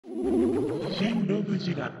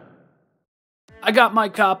ShinRobjira. I got my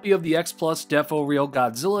copy of the X Plus DefoReal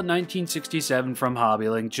Godzilla 1967 from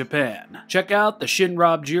HobbyLink Japan. Check out the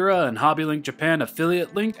ShinRobjira and HobbyLink Japan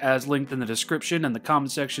affiliate link as linked in the description and the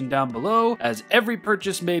comment section down below, as every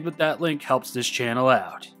purchase made with that link helps this channel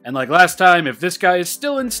out. And like last time, if this guy is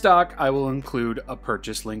still in stock, I will include a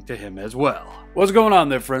purchase link to him as well. What's going on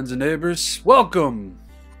there, friends and neighbors? Welcome!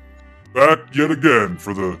 Back yet again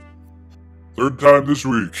for the third time this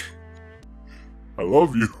week. I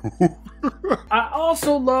love you. I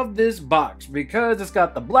also love this box because it's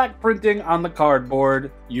got the black printing on the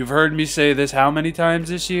cardboard. You've heard me say this how many times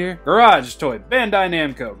this year? Garage Toy, Bandai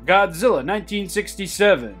Namco, Godzilla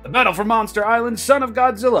 1967. The Battle for Monster Island, Son of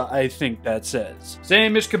Godzilla, I think that says.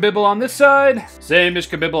 Same-ish kabibble on this side, same-ish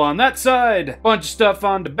kabibble on that side. Bunch of stuff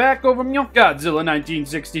on the back over me. Godzilla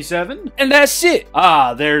 1967. And that's it.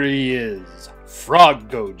 Ah, there he is. Frog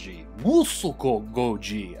GOJI. Musuko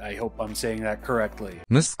GOJI, I hope I'm saying that correctly.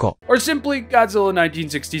 Musuko. Or simply Godzilla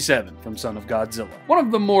 1967 from Son of Godzilla. One of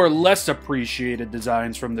the more less appreciated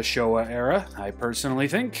designs from the Showa era, I personally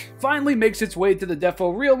think, finally makes its way to the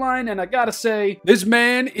DefoReal line, and I gotta say, this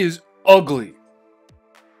man is ugly.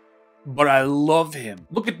 But I love him.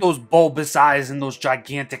 Look at those bulbous eyes and those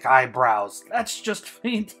gigantic eyebrows. That's just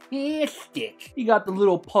fantastic. You got the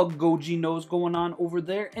little pug GOJI nose going on over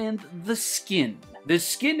there, and the skin. The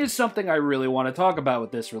skin is something I really want to talk about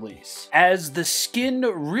with this release, as the skin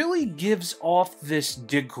really gives off this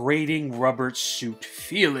degrading rubber suit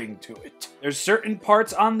feeling to it. There's certain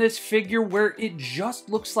parts on this figure where it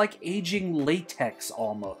just looks like aging latex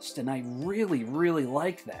almost, and I really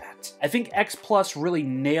like that. I think X Plus really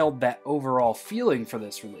nailed that overall feeling for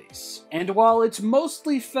this release. And while it's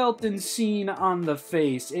mostly felt and seen on the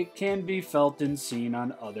face, it can be felt and seen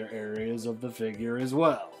on other areas of the figure as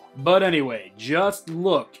well. But anyway, just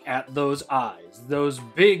look at those eyes, those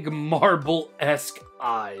big marble-esque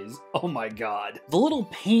eyes. Oh my god. The little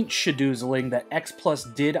paint shadoozling that X Plus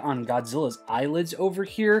did on Godzilla's eyelids over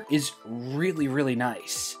here is really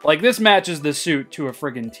nice. Like, this matches the suit to a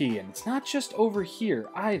friggin' T, and it's not just over here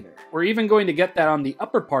either. We're even going to get that on the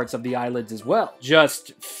upper parts of the eyelids as well.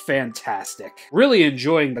 Just fantastic. Really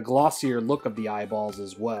enjoying the glossier look of the eyeballs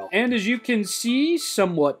as well. And as you can see,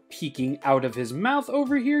 somewhat peeking out of his mouth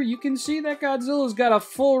over here, you can see that Godzilla's got a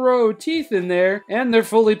full row of teeth in there, and they're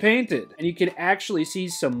fully painted. And you can actually see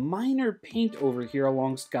some minor paint over here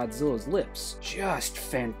alongst Godzilla's lips. Just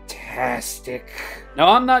fantastic. Now,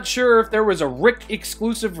 I'm not sure if there was a Rick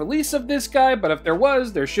exclusive release of this guy, but if there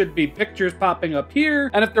was, there should be pictures popping up here,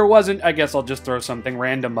 and if there wasn't, I guess I'll just throw something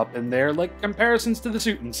random up in there, like comparisons to the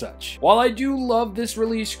suit and such. While I do love this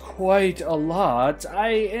release quite a lot, I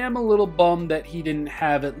am a little bummed that he didn't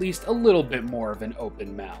have at least a little bit more of an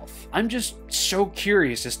open mouth. I'm just so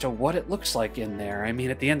curious as to what it looks like in there. I mean,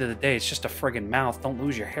 at the end of the day, it's just a friggin' mouth. Don't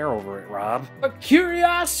lose your hair over it, Rob. But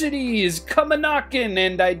curiosity is coming knocking,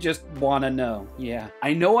 and I just wanna know. Yeah.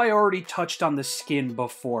 I know I already touched on the skin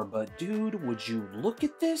before, but dude, would you look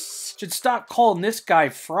at this? Should stop calling this guy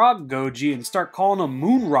Frog GOJI and start calling him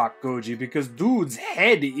Moon Rock GOJI, because dude's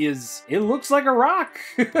head is, it looks like a rock.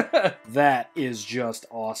 That is just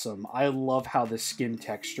awesome. I love how the skin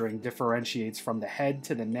texturing differentiates from the head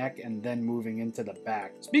to the neck and then moving into the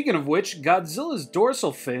back. Speaking of which, Godzilla's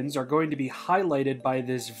dorsal fins are going to be highlighted by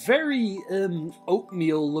this very,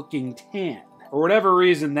 oatmeal-looking tan. For whatever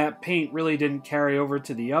reason, that paint really didn't carry over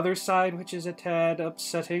to the other side, which is a tad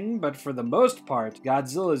upsetting, but for the most part,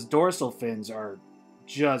 Godzilla's dorsal fins are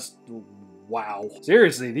just wow.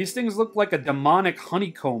 Seriously, these things look like a demonic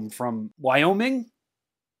honeycomb from Wyoming?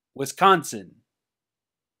 Wisconsin.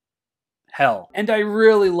 Hell. And I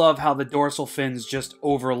really love how the dorsal fins just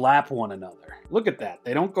overlap one another. Look at that.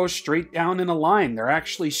 They don't go straight down in a line. They're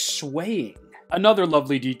actually swaying. Another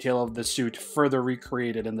lovely detail of the suit further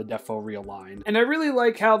recreated in the DefoReal line. And I really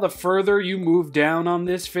like how the further you move down on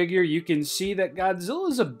this figure, you can see that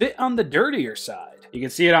Godzilla's a bit on the dirtier side. You can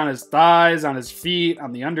see it on his thighs, on his feet,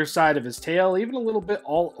 on the underside of his tail, even a little bit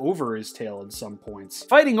all over his tail at some points.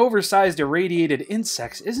 Fighting oversized irradiated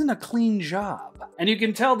insects isn't a clean job. And you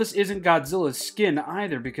can tell this isn't Godzilla's skin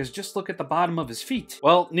either, because just look at the bottom of his feet.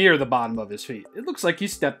 Well, near the bottom of his feet. It looks like he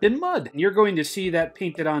stepped in mud. And you're going to see that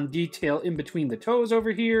painted on detail in between the toes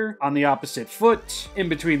over here, on the opposite foot, in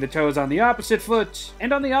between the toes on the opposite foot,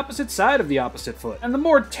 and on the opposite side of the opposite foot. And the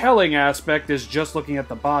more telling aspect is just looking at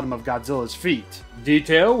the bottom of Godzilla's feet.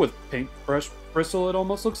 Detail with pink fresh bristle, it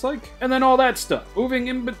almost looks like. And then all that stuff. Moving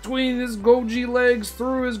in between his GOJI legs,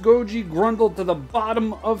 through his GOJI grundle to the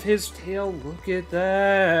bottom of his tail. Look at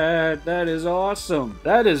that. That is awesome.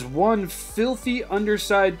 That is one filthy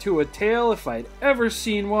underside to a tail if I'd ever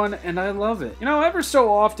seen one, and I love it. You know, ever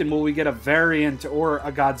so often will we get a variant or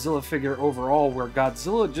a Godzilla figure overall where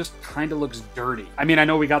Godzilla just kind of looks dirty. I mean, I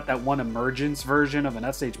know we got that one Emergence version of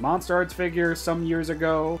an SH Monster Arts figure some years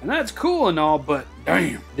ago, and that's cool and all, but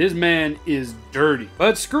damn, this man is dirty.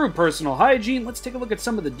 But screw personal hygiene, let's take a look at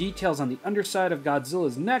some of the details on the underside of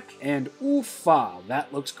Godzilla's neck, and oofa,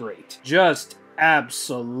 that looks great. Just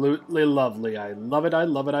absolutely lovely. I love it, I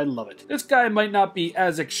love it, I love it. This guy might not be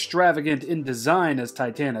as extravagant in design as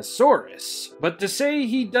Titanosaurus, but to say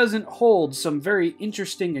he doesn't hold some very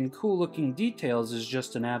interesting and cool looking details is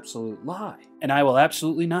just an absolute lie. And I will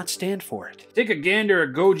absolutely not stand for it. Take a gander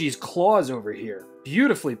at GOJI's claws over here.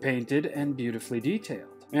 Beautifully painted and beautifully detailed.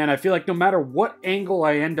 Man, I feel like no matter what angle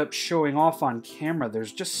I end up showing off on camera,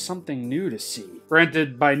 there's just something new to see.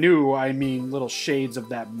 Granted, by new, I mean little shades of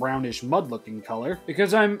that brownish mud-looking color,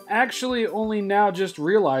 because I'm actually only now just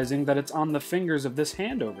realizing that it's on the fingers of this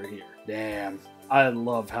hand over here. Damn. I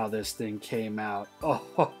love how this thing came out. Oh,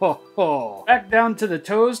 ho, ho, ho. Back down to the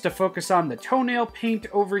toes to focus on the toenail paint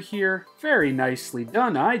over here. Very nicely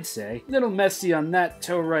done, I'd say. Little messy on that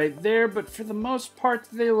toe right there, but for the most part,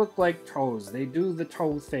 they look like toes. They do the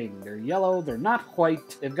toe thing. They're yellow, they're not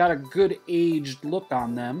white. They've got a good aged look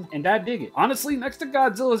on them, and I dig it. Honestly, next to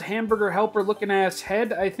Godzilla's hamburger helper looking ass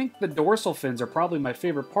head, I think the dorsal fins are probably my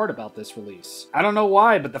favorite part about this release. I don't know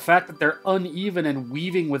why, but the fact that they're uneven and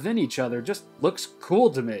weaving within each other just looks cool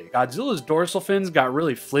to me. Godzilla's dorsal fins got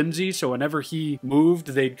really flimsy, so whenever he moved,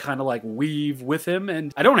 they'd kind of like weave with him,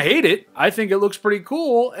 and I don't hate it. I think it looks pretty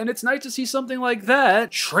cool, and it's nice to see something like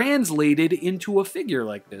that translated into a figure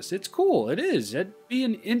like this. It's cool, it is. It'd be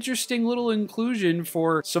an interesting little inclusion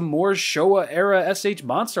for some more Showa-era SH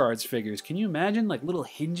Monster Arts figures. Can you imagine, like, little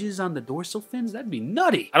hinges on the dorsal fins? That'd be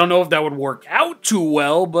nutty. I don't know if that would work out too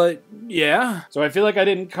well, but yeah. So I feel like I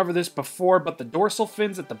didn't cover this before, but the dorsal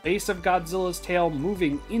fins at the base of Godzilla's tail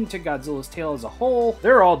moving into Godzilla's tail as a whole,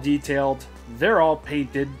 they're all detailed. They're all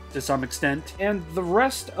painted to some extent, and the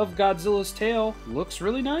rest of Godzilla's tail looks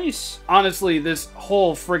really nice. Honestly, this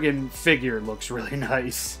whole friggin' figure looks really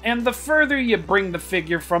nice. And the further you bring the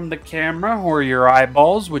figure from the camera, or your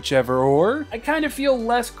eyeballs, whichever or, I kind of feel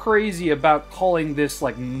less crazy about calling this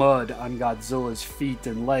like mud on Godzilla's feet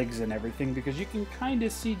and legs and everything, because you can kind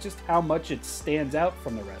of see just how much it stands out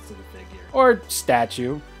from the rest of the figure. Or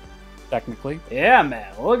statue, technically. Yeah,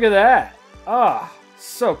 man, look at that. Ah.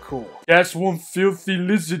 So cool. That's one filthy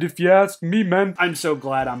lizard if you ask me, man. I'm so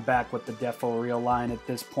glad I'm back with the DefoReal line at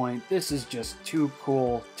this point. This is just too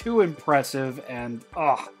cool, too impressive, and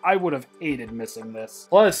I would have hated missing this.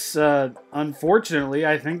 Plus, unfortunately,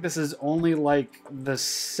 I think this is only like the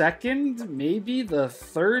second, maybe the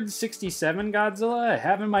third 67 Godzilla I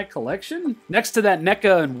have in my collection. Next to that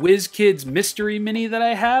NECA and WizKids mystery mini that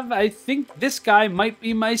I have, I think this guy might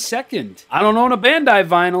be my second. I don't own a Bandai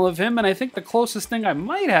vinyl of him, and I think the closest thing I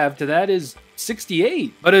might have to that is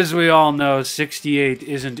 68. But as we all know, 68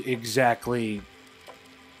 isn't exactly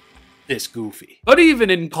this goofy. But even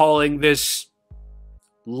in calling this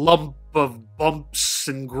lump of bumps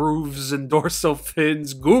and grooves and dorsal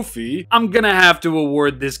fins goofy, I'm gonna have to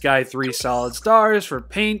award this guy 3 solid stars for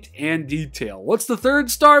paint and detail. What's the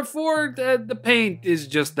third star for? The paint is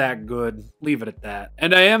just that good. Leave it at that.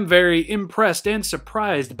 And I am very impressed and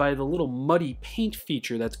surprised by the little muddy paint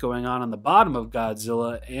feature that's going on the bottom of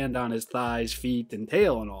Godzilla and on his thighs, feet, and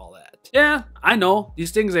tail and all that. Yeah, I know,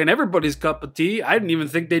 these things ain't everybody's cup of tea. I didn't even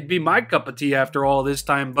think they'd be my cup of tea after all this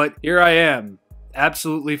time, but here I am.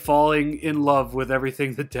 Absolutely falling in love with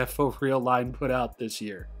everything the DefoReal line put out this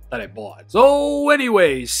year that I bought. So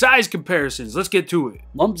anyway, size comparisons, let's get to it.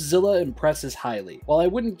 Lumpzilla impresses highly. While I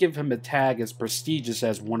wouldn't give him a tag as prestigious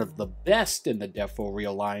as one of the best in the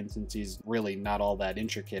DefoReal line, since he's really not all that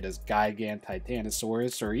intricate as Gigan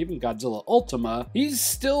Titanosaurus or even Godzilla Ultima, he's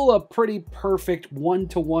still a pretty perfect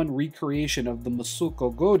one-to-one recreation of the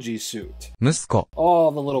Masuko GOJI suit. Musko.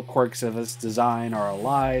 All the little quirks of his design are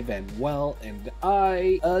alive and well, and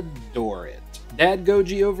I adore it. Dad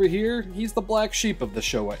GOJI over here, he's the black sheep of the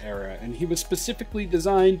Showa era, and he was specifically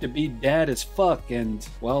designed to be dad as fuck, and,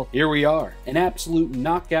 well, here we are. An absolute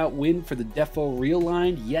knockout win for the DefoReal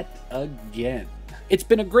line yet again. It's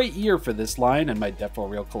been a great year for this line and my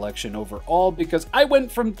DefoReal collection overall, because I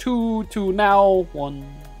went from 2 to now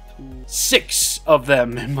 6 of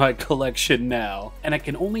them in my collection now, and I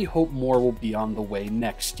can only hope more will be on the way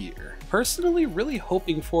next year. personally really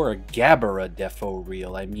hoping for a Gabbara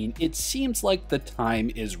DefoReal. I mean, it seems like the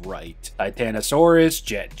time is right. Titanosaurus,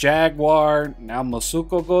 Jet Jaguar, now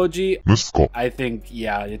Masuko GOJI. I think,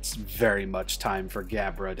 yeah, it's very much time for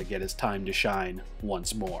Gabbara to get his time to shine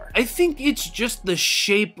once more. I think it's just the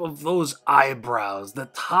shape of those eyebrows, the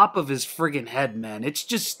top of his friggin' head, man. It's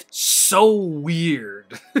just so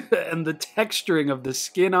weird. And the texturing of the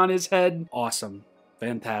skin on his head, awesome.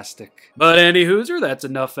 Fantastic. But anywhooser, that's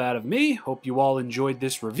enough out of me. Hope you all enjoyed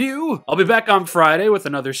this review. I'll be back on Friday with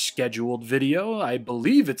another scheduled video. I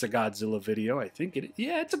believe it's a Godzilla video. I think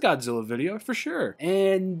yeah, it's a Godzilla video for sure.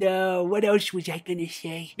 And what else was I gonna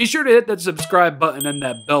say? Be sure to hit that subscribe button and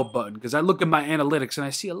that bell button, because I look at my analytics and I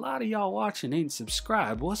see a lot of y'all watching ain't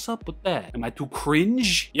subscribed. What's up with that? Am I too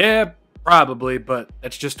cringe? Yeah, probably, but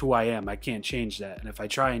that's just who I am. I can't change that. And if I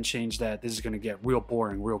try and change that, this is gonna get real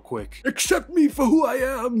boring real quick. Accept me for who I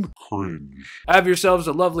am. Cringe. Have yourselves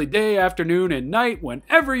a lovely day, afternoon, and night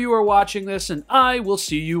whenever you are watching this, and I will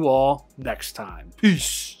see you all next time.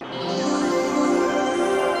 Peace.